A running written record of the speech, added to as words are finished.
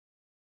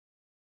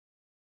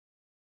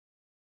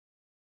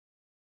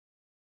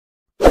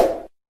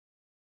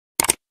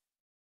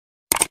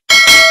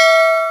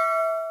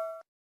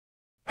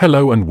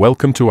Hello and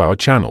welcome to our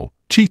channel,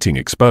 Cheating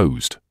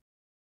Exposed.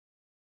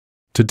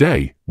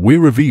 Today, we're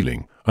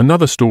revealing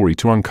another story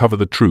to uncover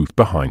the truth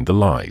behind the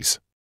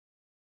lies.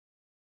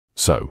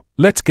 So,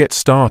 let's get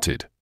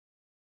started.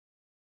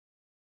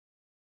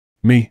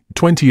 Me,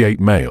 28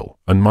 male,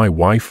 and my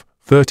wife,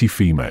 30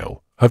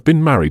 female, have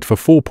been married for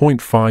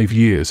 4.5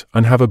 years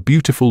and have a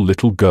beautiful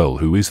little girl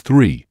who is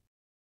 3.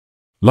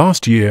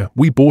 Last year,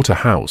 we bought a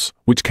house,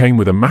 which came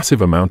with a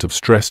massive amount of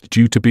stress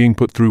due to being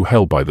put through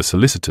hell by the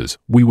solicitors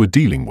we were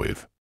dealing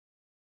with.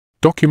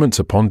 Documents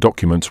upon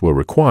documents were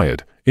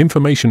required,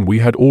 information we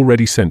had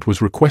already sent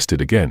was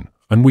requested again,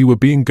 and we were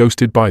being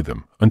ghosted by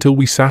them until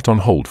we sat on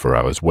hold for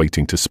hours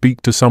waiting to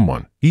speak to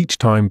someone, each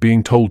time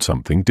being told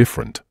something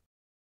different.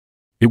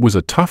 It was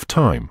a tough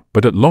time,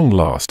 but at long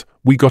last,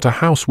 we got a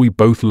house we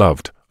both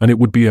loved, and it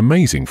would be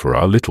amazing for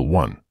our little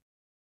one.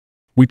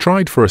 We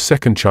tried for a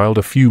second child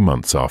a few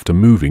months after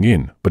moving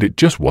in, but it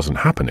just wasn't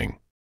happening.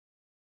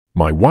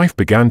 My wife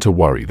began to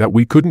worry that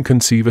we couldn't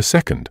conceive a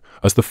second,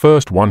 as the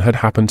first one had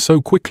happened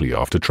so quickly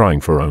after trying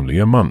for only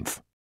a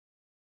month.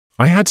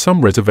 I had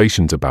some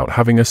reservations about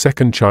having a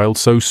second child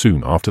so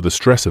soon after the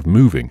stress of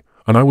moving,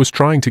 and I was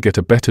trying to get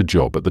a better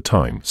job at the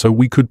time so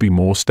we could be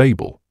more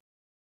stable.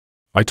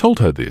 I told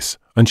her this,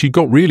 and she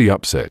got really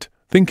upset,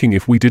 thinking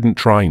if we didn't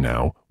try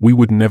now, we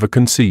would never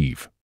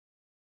conceive.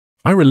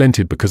 I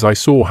relented because I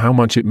saw how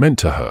much it meant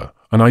to her,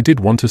 and I did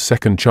want a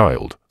second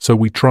child, so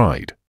we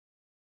tried.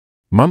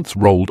 Months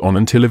rolled on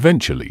until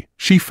eventually,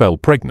 she fell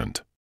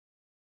pregnant.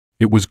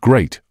 It was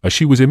great, as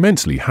she was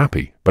immensely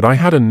happy, but I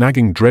had a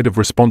nagging dread of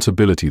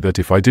responsibility that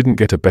if I didn't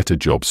get a better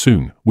job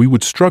soon, we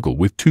would struggle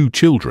with 2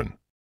 children.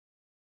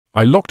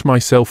 I locked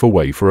myself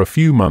away for a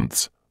few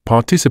months,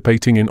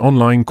 participating in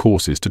online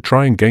courses to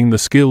try and gain the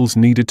skills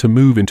needed to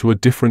move into a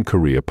different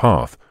career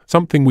path,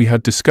 something we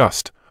had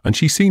discussed, and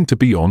she seemed to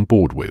be on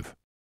board with.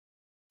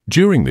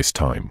 During this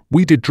time,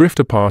 we did drift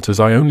apart as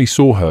I only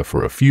saw her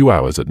for a few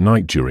hours at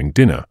night during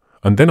dinner,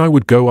 and then I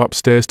would go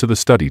upstairs to the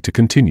study to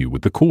continue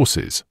with the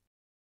courses.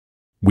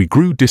 We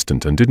grew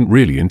distant and didn't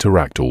really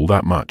interact all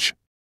that much.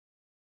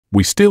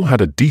 We still had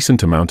a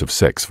decent amount of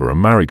sex for a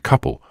married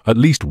couple, at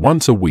least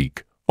once a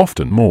week,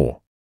 often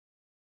more.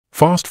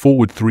 Fast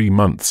forward 3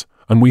 months,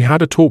 and we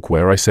had a talk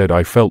where I said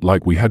I felt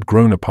like we had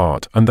grown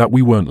apart and that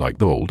we weren't like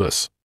the old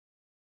us.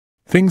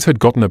 Things had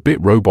gotten a bit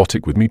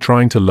robotic with me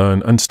trying to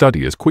learn and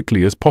study as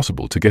quickly as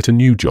possible to get a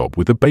new job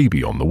with a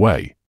baby on the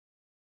way.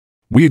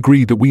 We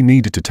agreed that we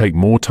needed to take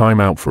more time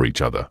out for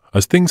each other,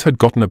 as things had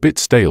gotten a bit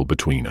stale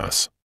between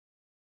us.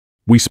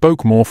 We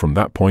spoke more from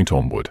that point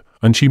onward,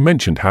 and she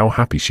mentioned how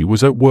happy she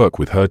was at work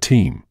with her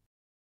team.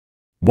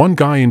 One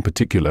guy in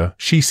particular,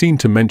 she seemed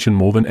to mention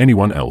more than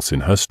anyone else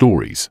in her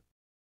stories.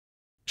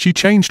 She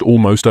changed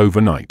almost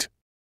overnight.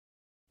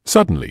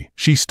 Suddenly,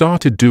 she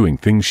started doing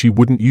things she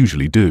wouldn't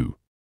usually do.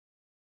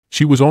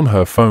 She was on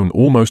her phone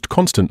almost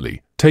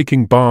constantly,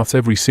 taking baths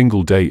every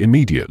single day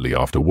immediately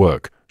after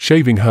work,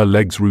 shaving her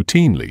legs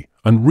routinely,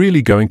 and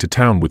really going to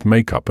town with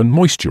makeup and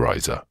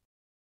moisturizer.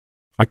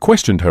 I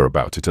questioned her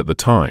about it at the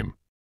time.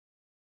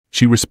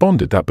 She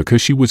responded that because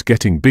she was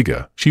getting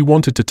bigger, she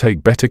wanted to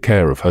take better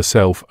care of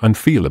herself and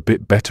feel a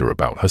bit better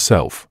about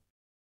herself.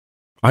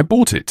 I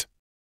bought it.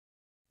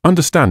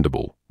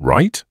 Understandable,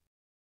 right?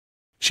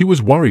 She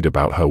was worried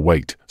about her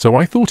weight, so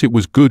I thought it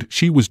was good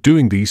she was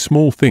doing these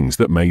small things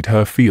that made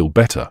her feel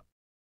better.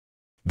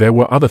 There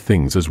were other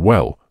things as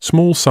well,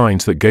 small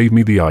signs that gave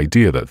me the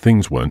idea that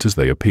things weren't as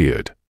they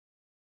appeared.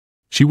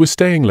 She was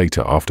staying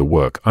later after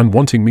work and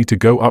wanting me to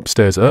go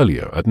upstairs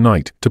earlier at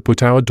night to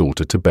put our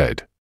daughter to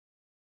bed.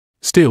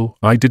 Still,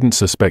 I didn't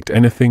suspect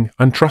anything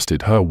and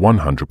trusted her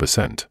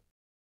 100%.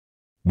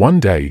 One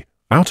day,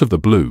 out of the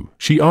blue,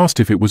 she asked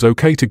if it was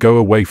okay to go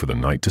away for the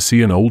night to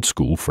see an old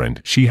school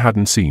friend she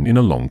hadn't seen in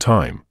a long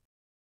time.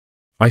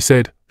 I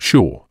said,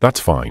 sure, that's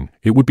fine,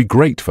 it would be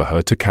great for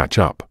her to catch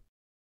up.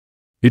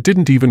 It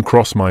didn't even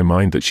cross my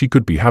mind that she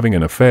could be having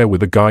an affair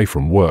with a guy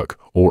from work,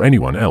 or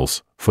anyone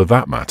else, for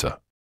that matter.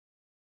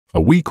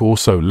 A week or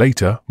so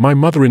later, my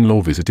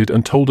mother-in-law visited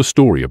and told a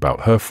story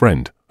about her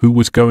friend, who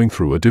was going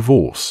through a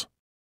divorce.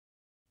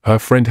 Her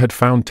friend had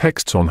found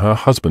texts on her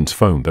husband's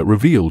phone that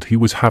revealed he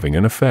was having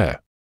an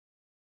affair.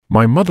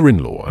 My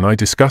mother-in-law and I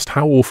discussed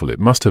how awful it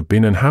must have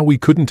been and how we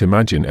couldn't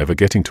imagine ever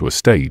getting to a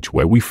stage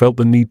where we felt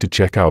the need to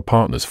check our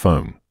partner's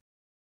phone.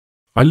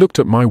 I looked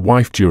at my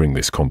wife during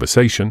this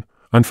conversation,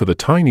 and for the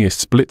tiniest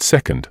split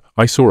second,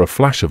 I saw a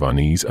flash of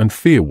unease and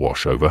fear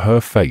wash over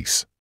her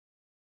face.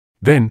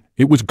 Then,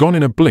 it was gone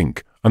in a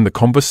blink, and the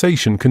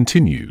conversation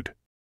continued.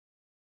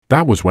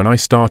 That was when I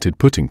started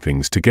putting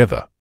things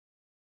together.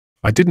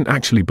 I didn't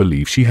actually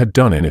believe she had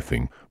done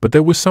anything, but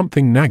there was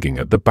something nagging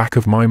at the back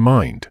of my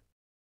mind.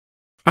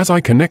 As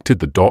I connected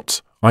the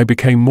dots, I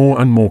became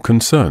more and more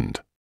concerned.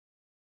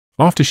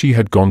 After she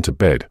had gone to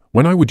bed,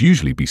 when I would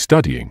usually be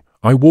studying,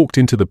 I walked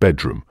into the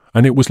bedroom,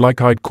 and it was like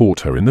I'd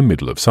caught her in the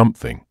middle of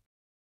something.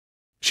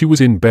 She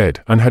was in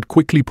bed and had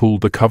quickly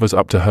pulled the covers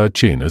up to her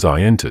chin as I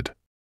entered.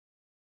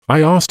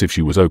 I asked if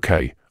she was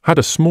okay, had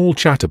a small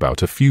chat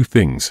about a few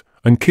things,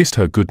 and kissed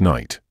her good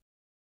night.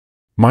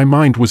 My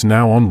mind was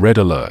now on red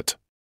alert.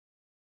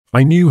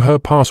 I knew her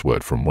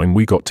password from when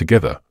we got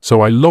together,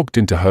 so I logged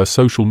into her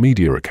social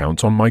media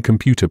accounts on my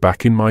computer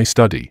back in my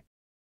study.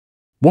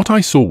 What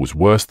I saw was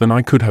worse than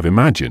I could have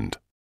imagined.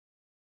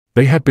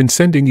 They had been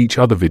sending each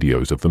other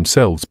videos of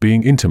themselves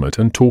being intimate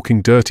and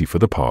talking dirty for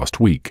the past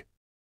week.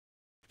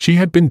 She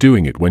had been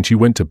doing it when she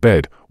went to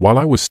bed while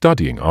I was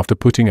studying after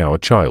putting our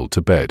child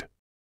to bed.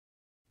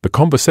 The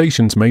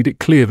conversations made it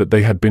clear that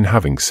they had been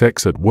having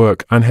sex at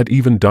work and had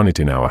even done it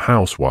in our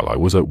house while I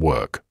was at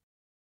work.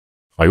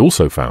 I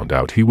also found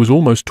out he was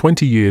almost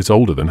 20 years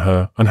older than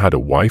her and had a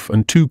wife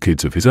and 2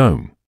 kids of his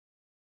own.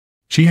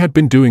 She had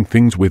been doing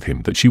things with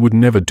him that she would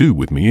never do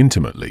with me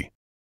intimately.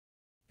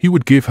 He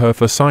would give her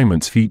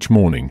assignments each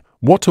morning,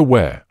 what to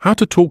wear, how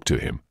to talk to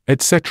him,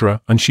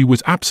 etc., and she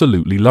was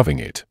absolutely loving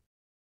it.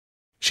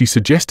 She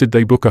suggested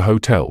they book a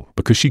hotel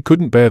because she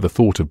couldn't bear the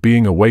thought of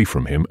being away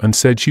from him and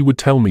said she would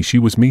tell me she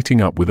was meeting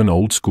up with an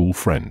old school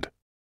friend.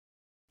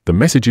 The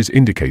messages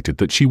indicated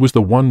that she was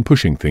the one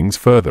pushing things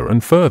further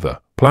and further,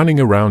 planning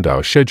around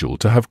our schedule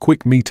to have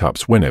quick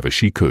meetups whenever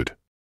she could.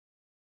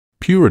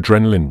 Pure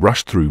adrenaline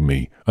rushed through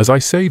me as I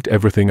saved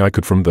everything I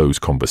could from those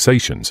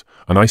conversations,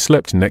 and I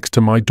slept next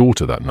to my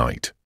daughter that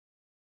night.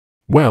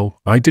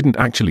 Well, I didn't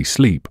actually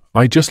sleep,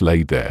 I just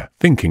laid there,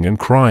 thinking and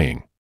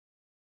crying.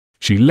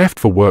 She left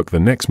for work the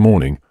next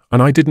morning,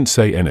 and I didn't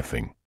say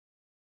anything.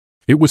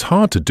 It was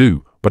hard to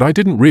do, but I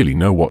didn't really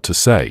know what to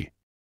say.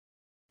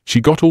 She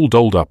got all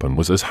dolled up and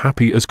was as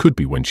happy as could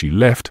be when she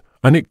left,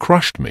 and it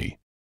crushed me.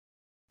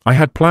 I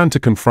had planned to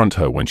confront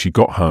her when she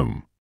got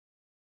home.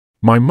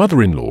 My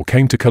mother-in-law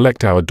came to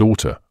collect our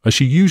daughter, as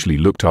she usually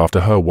looked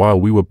after her while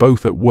we were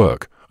both at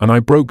work, and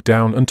I broke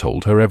down and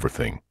told her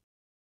everything.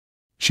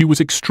 She was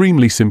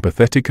extremely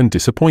sympathetic and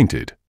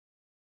disappointed.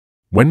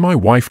 When my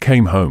wife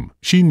came home,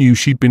 she knew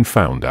she'd been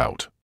found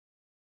out.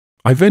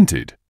 I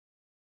vented.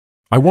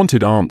 I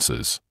wanted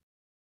answers.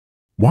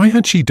 Why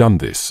had she done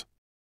this?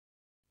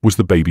 Was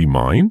the baby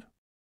mine?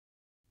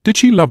 Did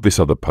she love this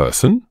other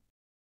person?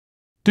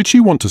 Did she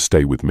want to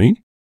stay with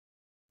me?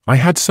 I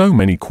had so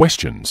many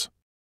questions.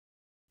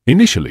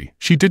 Initially,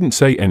 she didn't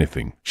say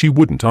anything, she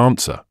wouldn't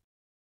answer.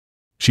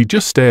 She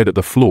just stared at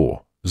the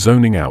floor,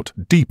 zoning out,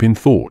 deep in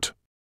thought.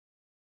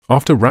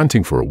 After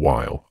ranting for a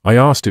while, I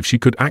asked if she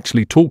could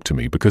actually talk to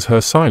me because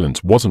her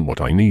silence wasn't what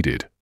I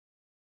needed.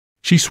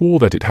 She swore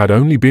that it had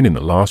only been in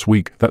the last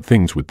week that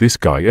things with this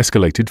guy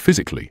escalated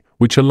physically,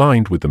 which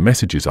aligned with the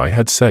messages I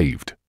had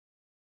saved.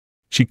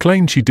 She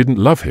claimed she didn't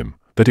love him,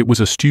 that it was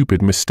a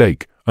stupid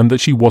mistake, and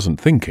that she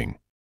wasn't thinking.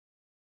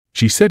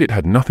 She said it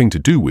had nothing to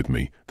do with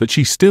me, that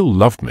she still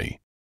loved me.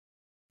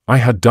 I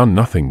had done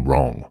nothing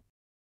wrong.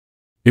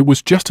 It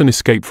was just an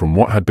escape from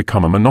what had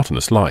become a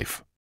monotonous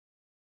life.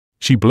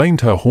 She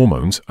blamed her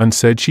hormones and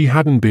said she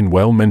hadn't been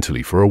well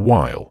mentally for a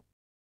while.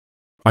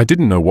 I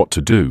didn't know what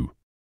to do.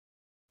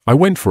 I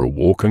went for a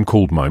walk and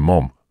called my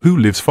mom, who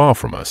lives far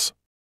from us.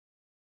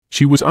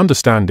 She was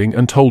understanding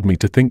and told me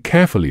to think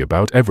carefully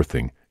about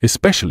everything,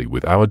 especially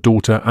with our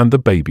daughter and the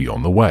baby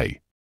on the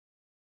way.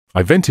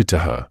 I vented to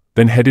her,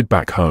 then headed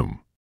back home.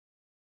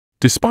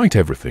 Despite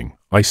everything,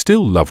 I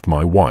still loved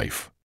my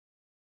wife.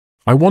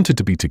 I wanted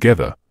to be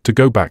together, to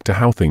go back to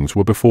how things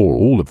were before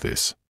all of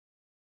this.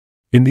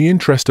 In the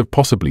interest of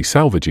possibly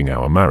salvaging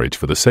our marriage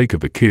for the sake of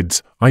the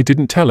kids, I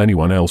didn't tell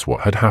anyone else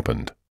what had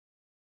happened.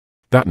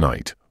 That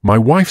night, my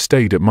wife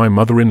stayed at my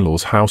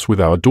mother-in-law's house with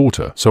our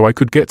daughter so I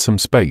could get some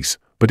space,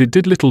 but it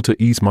did little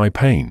to ease my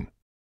pain.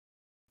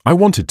 I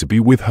wanted to be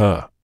with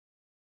her.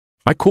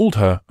 I called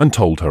her and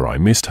told her I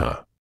missed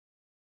her.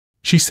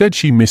 She said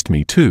she missed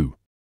me too.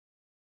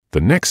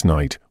 The next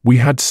night, we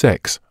had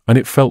sex, and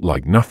it felt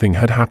like nothing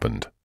had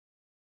happened.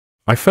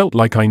 I felt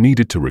like I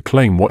needed to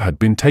reclaim what had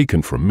been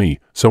taken from me,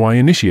 so I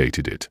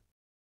initiated it.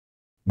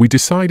 We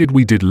decided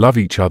we did love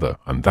each other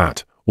and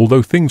that,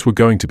 although things were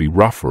going to be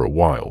rough for a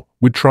while,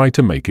 we'd try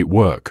to make it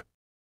work.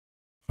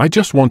 I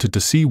just wanted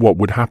to see what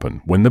would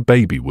happen when the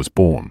baby was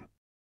born.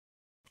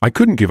 I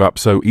couldn't give up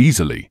so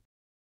easily.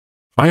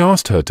 I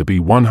asked her to be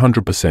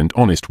 100%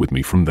 honest with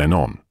me from then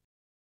on.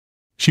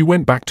 She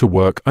went back to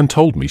work and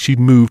told me she'd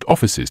moved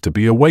offices to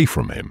be away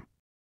from him.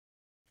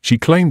 She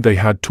claimed they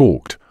had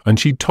talked, and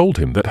she'd told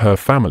him that her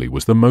family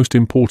was the most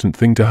important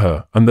thing to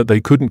her and that they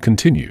couldn't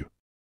continue.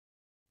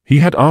 He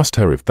had asked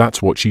her if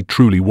that's what she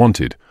truly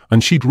wanted,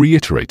 and she'd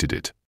reiterated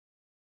it.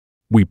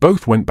 We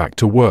both went back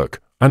to work,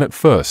 and at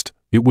first,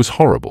 it was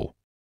horrible.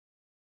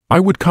 I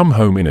would come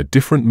home in a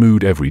different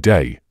mood every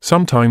day,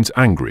 sometimes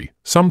angry,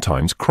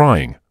 sometimes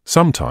crying,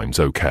 sometimes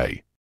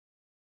okay.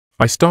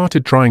 I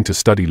started trying to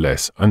study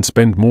less and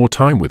spend more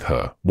time with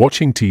her,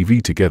 watching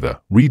TV together,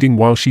 reading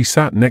while she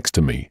sat next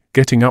to me,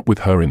 getting up with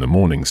her in the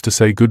mornings to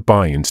say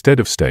goodbye instead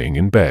of staying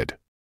in bed.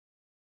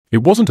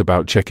 It wasn't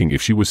about checking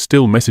if she was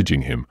still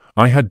messaging him,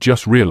 I had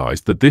just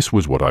realized that this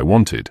was what I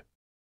wanted.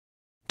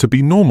 To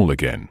be normal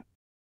again.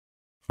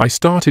 I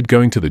started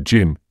going to the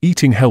gym,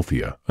 eating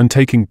healthier, and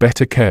taking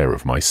better care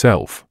of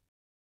myself.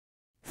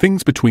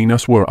 Things between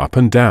us were up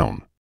and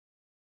down.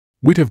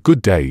 We'd have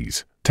good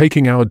days,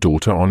 taking our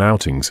daughter on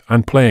outings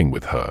and playing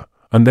with her,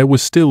 and there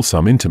was still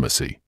some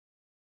intimacy.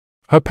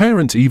 Her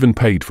parents even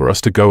paid for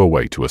us to go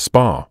away to a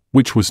spa,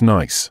 which was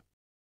nice.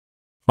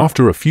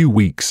 After a few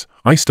weeks,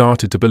 I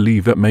started to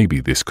believe that maybe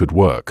this could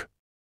work.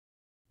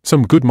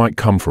 Some good might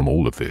come from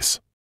all of this.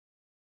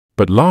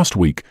 But last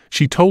week,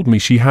 she told me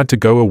she had to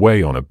go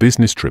away on a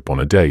business trip on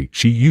a day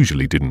she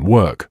usually didn't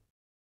work.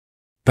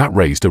 That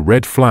raised a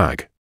red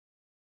flag.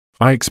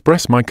 I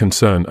expressed my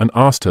concern and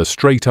asked her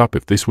straight up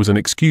if this was an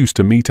excuse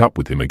to meet up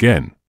with him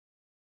again.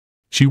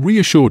 She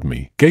reassured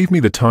me, gave me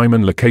the time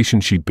and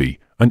location she'd be,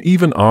 and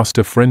even asked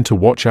a friend to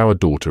watch our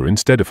daughter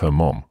instead of her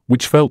mom,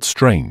 which felt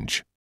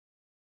strange.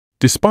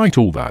 Despite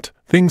all that,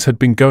 things had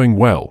been going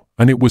well,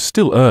 and it was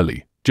still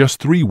early,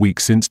 just 3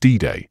 weeks since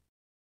D-Day.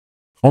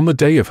 On the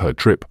day of her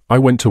trip, I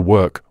went to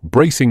work,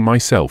 bracing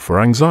myself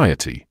for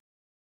anxiety.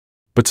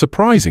 But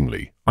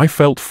surprisingly, I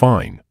felt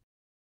fine.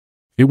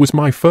 It was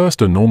my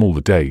first normal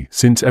day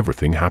since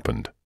everything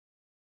happened.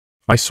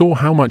 I saw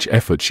how much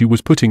effort she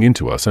was putting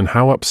into us and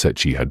how upset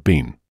she had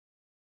been.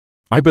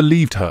 I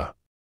believed her.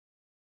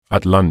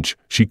 At lunch,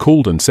 she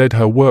called and said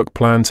her work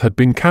plans had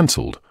been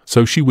cancelled,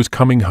 so she was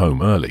coming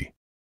home early.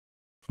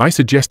 I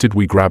suggested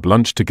we grab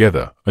lunch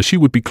together, as she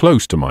would be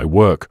close to my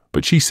work,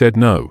 but she said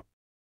no.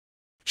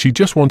 She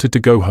just wanted to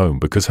go home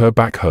because her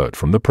back hurt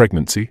from the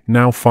pregnancy,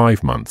 now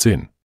 5 months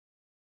in.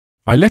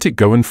 I let it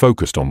go and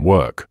focused on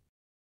work.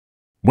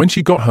 When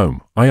she got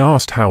home, I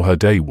asked how her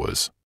day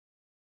was.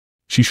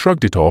 She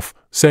shrugged it off,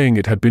 saying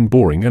it had been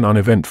boring and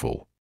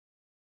uneventful.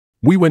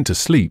 We went to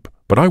sleep,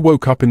 but I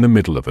woke up in the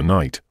middle of the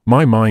night,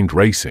 my mind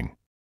racing.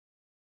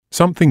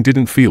 Something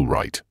didn't feel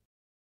right.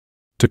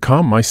 To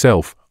calm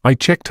myself, I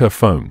checked her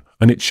phone,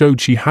 and it showed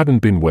she hadn't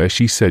been where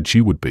she said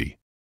she would be.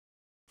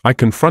 I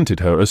confronted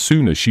her as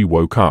soon as she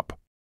woke up.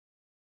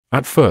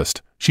 At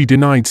first, she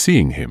denied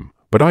seeing him,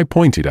 but I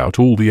pointed out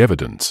all the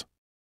evidence.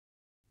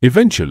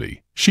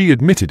 Eventually, she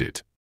admitted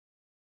it.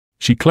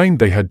 She claimed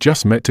they had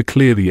just met to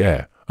clear the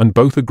air, and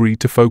both agreed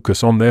to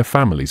focus on their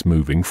families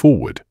moving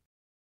forward.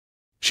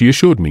 She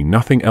assured me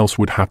nothing else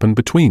would happen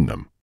between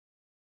them.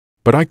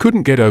 But I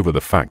couldn't get over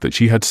the fact that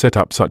she had set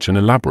up such an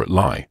elaborate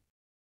lie.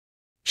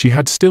 She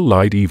had still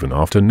lied even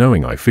after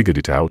knowing I figured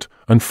it out,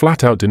 and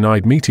flat out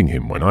denied meeting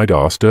him when I'd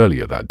asked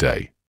earlier that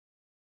day.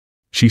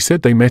 She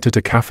said they met at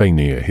a cafe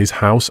near his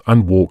house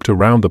and walked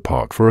around the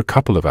park for a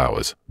couple of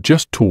hours,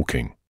 just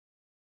talking.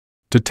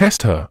 To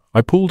test her,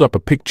 I pulled up a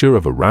picture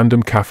of a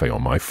random cafe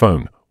on my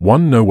phone,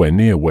 one nowhere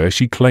near where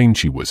she claimed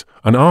she was,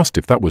 and asked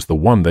if that was the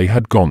one they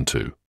had gone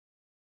to.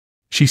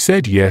 She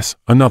said yes,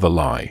 another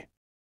lie.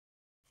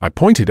 I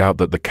pointed out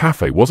that the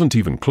cafe wasn't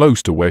even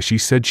close to where she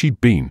said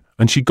she'd been,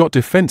 and she got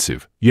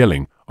defensive,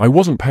 yelling, I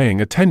wasn't paying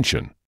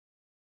attention.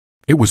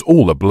 It was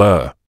all a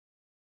blur.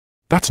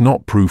 That's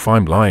not proof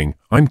I'm lying,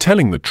 I'm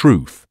telling the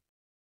truth.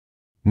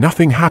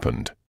 Nothing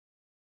happened.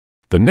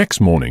 The next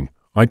morning,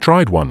 I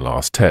tried one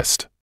last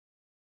test.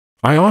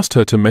 I asked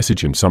her to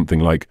message him something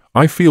like,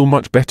 I feel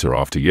much better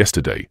after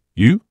yesterday,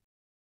 you?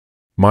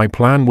 My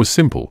plan was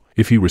simple,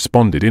 if he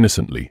responded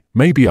innocently,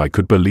 maybe I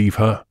could believe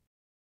her.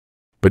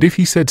 But if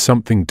he said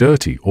something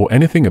dirty or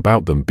anything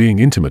about them being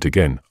intimate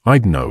again,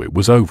 I'd know it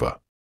was over.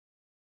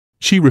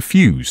 She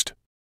refused.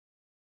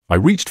 I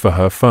reached for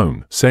her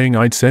phone, saying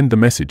I'd send the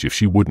message if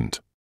she wouldn't.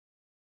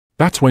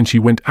 That's when she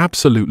went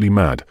absolutely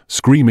mad,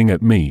 screaming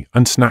at me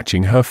and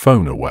snatching her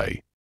phone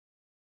away.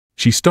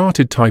 She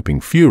started typing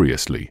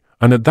furiously,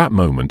 and at that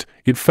moment,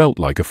 it felt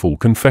like a full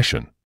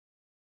confession.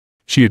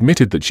 She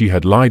admitted that she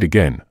had lied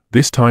again,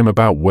 this time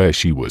about where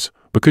she was,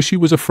 because she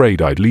was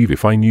afraid I'd leave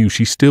if I knew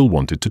she still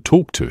wanted to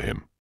talk to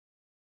him.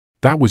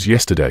 That was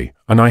yesterday,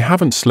 and I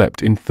haven't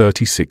slept in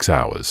 36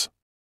 hours.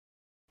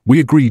 We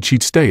agreed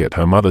she'd stay at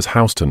her mother's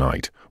house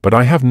tonight, but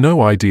I have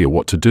no idea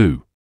what to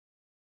do.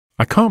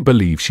 I can't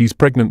believe she's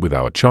pregnant with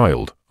our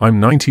child,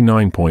 I'm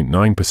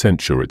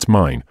 99.9% sure it's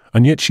mine,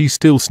 and yet she's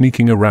still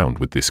sneaking around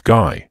with this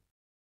guy.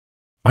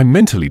 I'm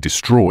mentally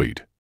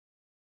destroyed.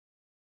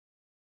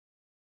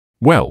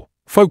 Well,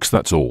 folks,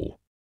 that's all.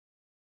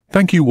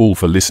 Thank you all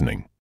for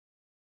listening.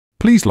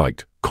 Please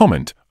like,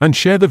 comment, and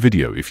share the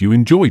video if you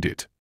enjoyed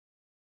it.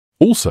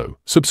 Also,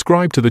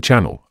 subscribe to the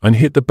channel and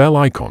hit the bell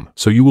icon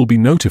so you will be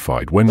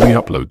notified when we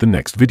upload the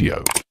next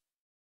video.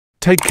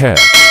 Take care.